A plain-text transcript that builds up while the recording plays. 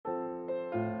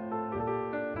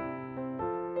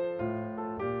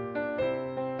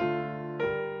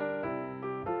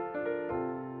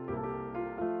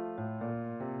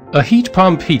A heat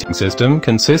pump heating system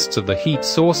consists of the heat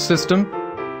source system,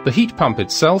 the heat pump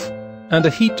itself, and a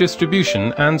heat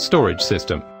distribution and storage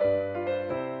system.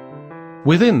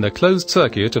 Within the closed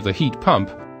circuit of the heat pump,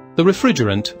 the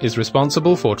refrigerant is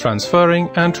responsible for transferring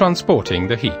and transporting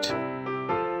the heat.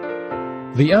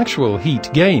 The actual heat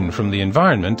gain from the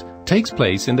environment takes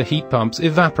place in the heat pump's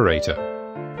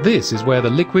evaporator. This is where the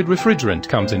liquid refrigerant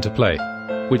comes into play,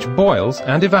 which boils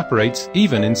and evaporates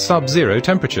even in sub-zero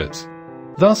temperatures,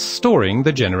 thus storing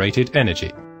the generated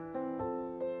energy.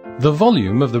 The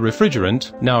volume of the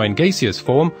refrigerant, now in gaseous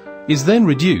form, is then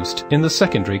reduced in the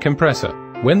secondary compressor.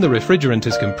 When the refrigerant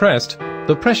is compressed,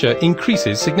 the pressure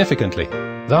increases significantly,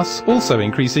 thus also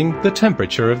increasing the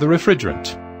temperature of the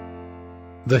refrigerant.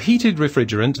 The heated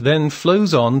refrigerant then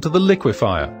flows on to the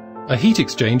liquefier, a heat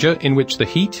exchanger in which the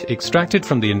heat extracted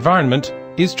from the environment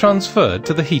is transferred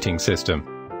to the heating system.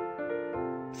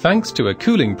 Thanks to a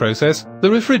cooling process, the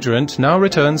refrigerant now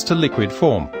returns to liquid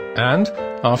form, and,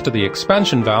 after the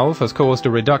expansion valve has caused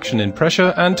a reduction in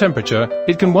pressure and temperature,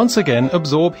 it can once again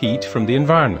absorb heat from the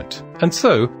environment. And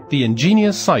so, the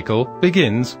ingenious cycle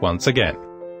begins once again.